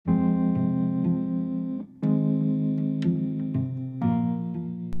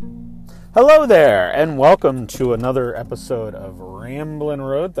Hello there, and welcome to another episode of Ramblin'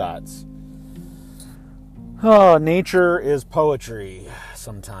 Road Thoughts. Oh, nature is poetry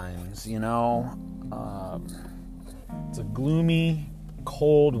sometimes, you know. It's a gloomy,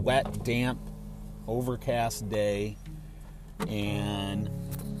 cold, wet, damp, overcast day, and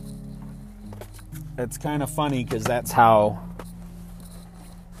it's kind of funny because that's how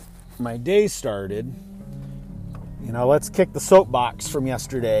my day started. You know, let's kick the soapbox from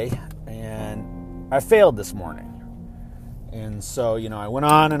yesterday. And I failed this morning. And so, you know, I went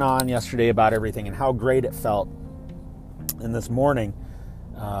on and on yesterday about everything and how great it felt. And this morning,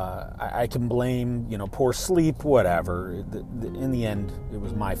 I can blame, poor sleep, whatever. In the end, it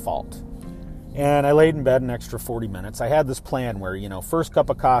was my fault. And I laid in bed an extra 40 minutes. I had this plan where, first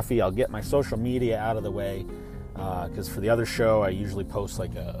cup of coffee, I'll get my social media out of the way. Because for the other show, I usually post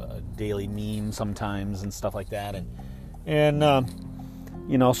like a daily meme sometimes and stuff like that. And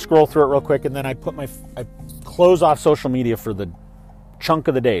scroll through it real quick, and then I close off social media for the chunk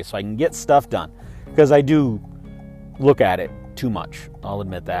of the day so I can get stuff done, because I do look at it too much, I'll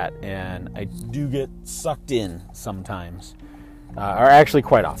admit that, and I do get sucked in sometimes, or actually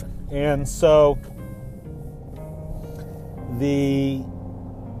quite often. And so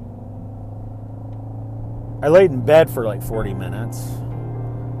I laid in bed for like 40 minutes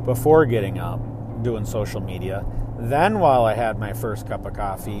before getting up, doing social media. Then while I had my first cup of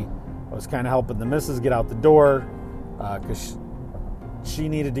coffee, I was kind of helping the missus get out the door because she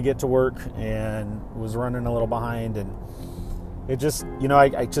needed to get to work and was running a little behind. And it just,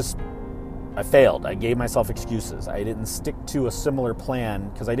 I failed. I gave myself excuses. I didn't stick to a similar plan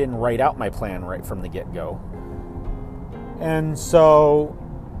because I didn't write out my plan right from the get-go. And so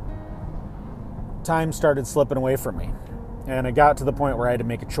time started slipping away from me. And I got to the point where I had to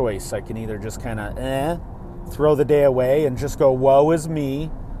make a choice. I can either just kind of throw the day away and just go, woe is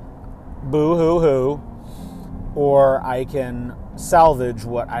me, boo-hoo-hoo, or I can salvage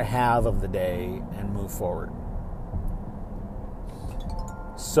what I have of the day and move forward.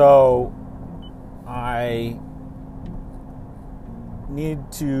 So I need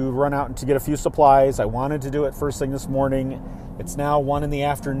to run out to get a few supplies. I wanted to do it first thing this morning. It's now 1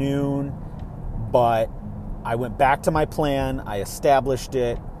 p.m, but I went back to my plan. I established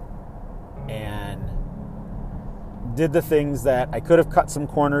it and did the things that I could have cut some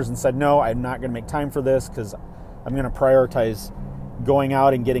corners and said, no, I'm not going to make time for this because I'm going to prioritize going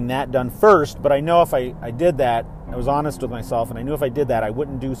out and getting that done first. But I know if I did that, I was honest with myself, and I knew if I did that, I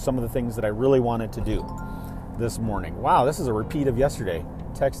wouldn't do some of the things that I really wanted to do this morning. Wow, this is a repeat of yesterday,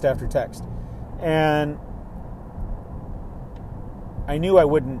 text after text. And I knew I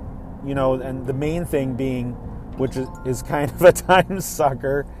wouldn't, and the main thing being, which is kind of a time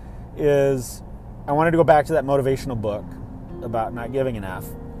sucker, is I wanted to go back to that motivational book about not giving an F,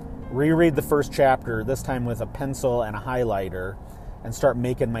 reread the first chapter, this time with a pencil and a highlighter, and start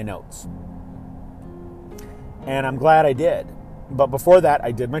making my notes. And I'm glad I did. But before that,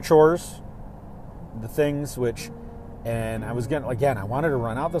 I did my chores, the things and I was I wanted to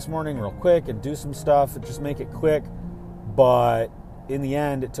run out this morning real quick and do some stuff and just make it quick. But in the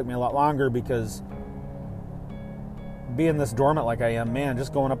end, it took me a lot longer because being this dormant like I am, man,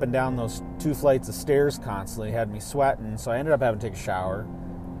 just going up and down those 2 flights of stairs constantly had me sweating. So I ended up having to take a shower,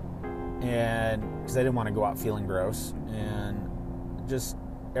 and because I didn't want to go out feeling gross, and just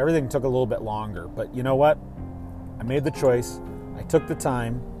everything took a little bit longer. But you know what? I made the choice. I took the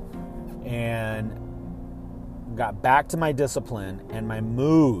time and got back to my discipline, and my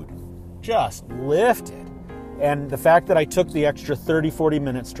mood just lifted. And the fact that I took the extra 30, 40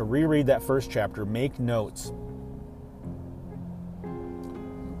 minutes to reread that first chapter, make notes,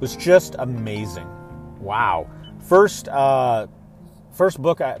 was just amazing. Wow. First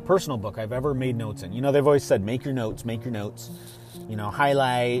personal book I've ever made notes in. They've always said, make your notes,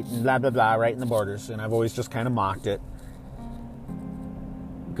 highlight, blah, blah, blah, right in the borders. And I've always just kind of mocked it.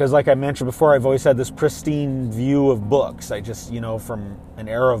 Because like I mentioned before, I've always had this pristine view of books. I just, from an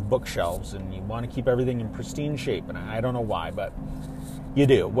era of bookshelves, and you want to keep everything in pristine shape. And I don't know why, but you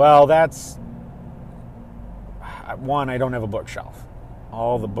do. Well, that's one, I don't have a bookshelf.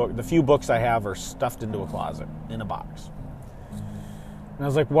 The few books I have are stuffed into a closet in a box. And I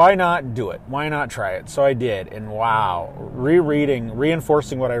was like, why not do it? Why not try it? So I did. And wow,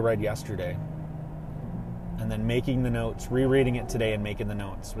 reinforcing what I read yesterday, and then making the notes, rereading it today and making the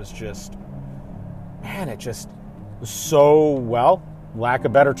notes was just, man, it just was so, lack of a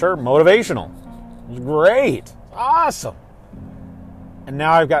better term, motivational. It was great. Awesome. And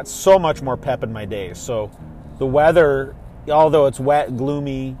now I've got so much more pep in my days. So the weather, although it's wet,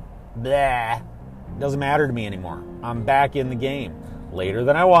 gloomy, blah, doesn't matter to me anymore. I'm back in the game. Later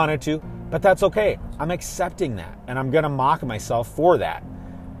than I wanted to, But that's okay. I'm accepting that, and I'm going to mock myself for that.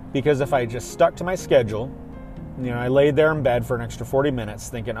 Because if I just stuck to my schedule, I laid there in bed for an extra 40 minutes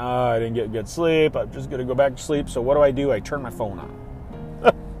thinking, I didn't get good sleep. I'm just going to go back to sleep. So what do? I turn my phone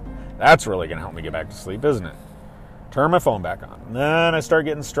on. That's really going to help me get back to sleep, isn't it? Turn my phone back on. And then I start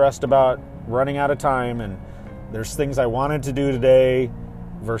getting stressed about running out of time, and there's things I wanted to do today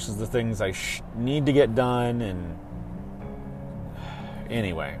versus the things I need to get done. And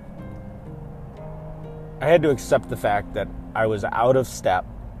anyway, I had to accept the fact that I was out of step,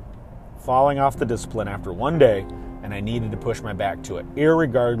 falling off the discipline after one day, and I needed to push my back to it,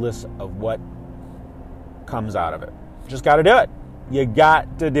 irregardless of what comes out of it. Just got to do it. You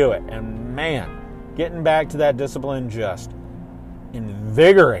got to do it. And man, getting back to that discipline just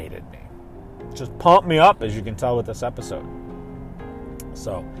invigorated me. Just pumped me up, as you can tell with this episode.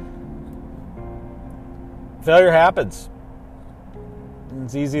 So, failure happens.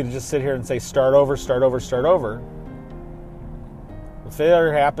 It's easy to just sit here and say, start over, start over, start over. Well,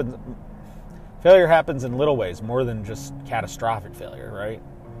 failure happens in little ways, more than just catastrophic failure, right?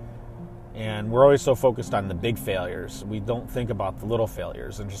 And we're always so focused on the big failures. We don't think about the little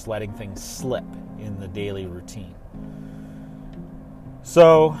failures and just letting things slip in the daily routine.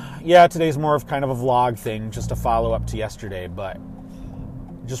 So, yeah, today's more of kind of a vlog thing, just a follow-up to yesterday, but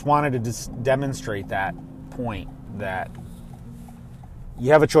just wanted to just demonstrate that point that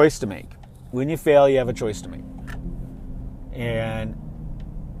you have a choice to make. When you fail, you have a choice to make. And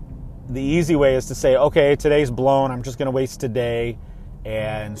the easy way is to say, okay, today's blown. I'm just going to waste today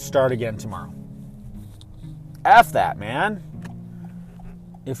and start again tomorrow. F that, man.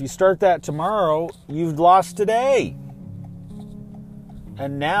 If you start that tomorrow, you've lost today.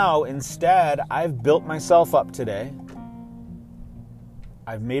 And now, instead, I've built myself up today.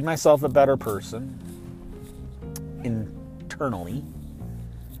 I've made myself a better person internally.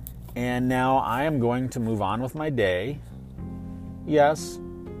 And now I am going to move on with my day. Yes,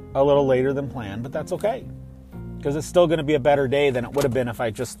 a little later than planned, but that's okay. Because it's still going to be a better day than it would have been if I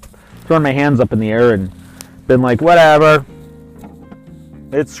just thrown my hands up in the air and been like, whatever.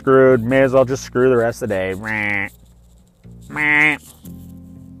 It's screwed. May as well just screw the rest of the day.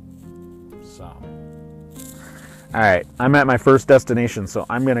 So, all right. I'm at my first destination, so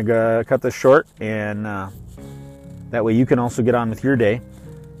I'm going to go cut this short, and that way you can also get on with your day.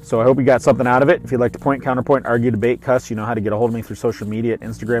 So I hope you got something out of it. If you'd like to point, counterpoint, argue, debate, cuss, you know how to get a hold of me through social media at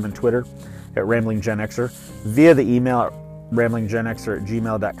Instagram and Twitter at RamblingGenXer, via the email at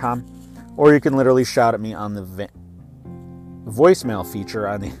ramblinggenxer@gmail.com, or you can literally shout at me on the voicemail feature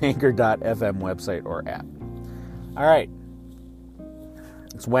on the Anchor.fm website or app. All right.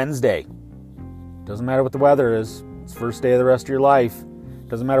 It's Wednesday. Doesn't matter what the weather is. It's the first day of the rest of your life.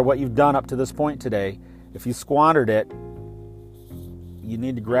 Doesn't matter what you've done up to this point today. If you squandered it, you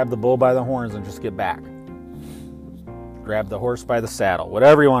need to grab the bull by the horns and just get back. Grab the horse by the saddle,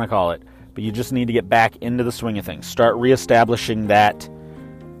 whatever you want to call it. But you just need to get back into the swing of things. Start reestablishing that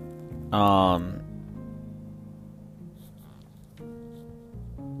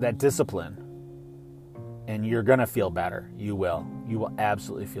that discipline. And you're going to feel better. You will. You will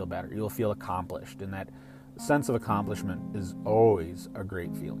absolutely feel better. You will feel accomplished. And that sense of accomplishment is always a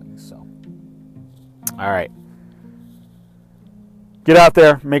great feeling. So, all right. Get out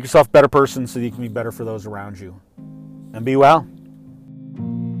there, make yourself a better person so you can be better for those around you. And be well.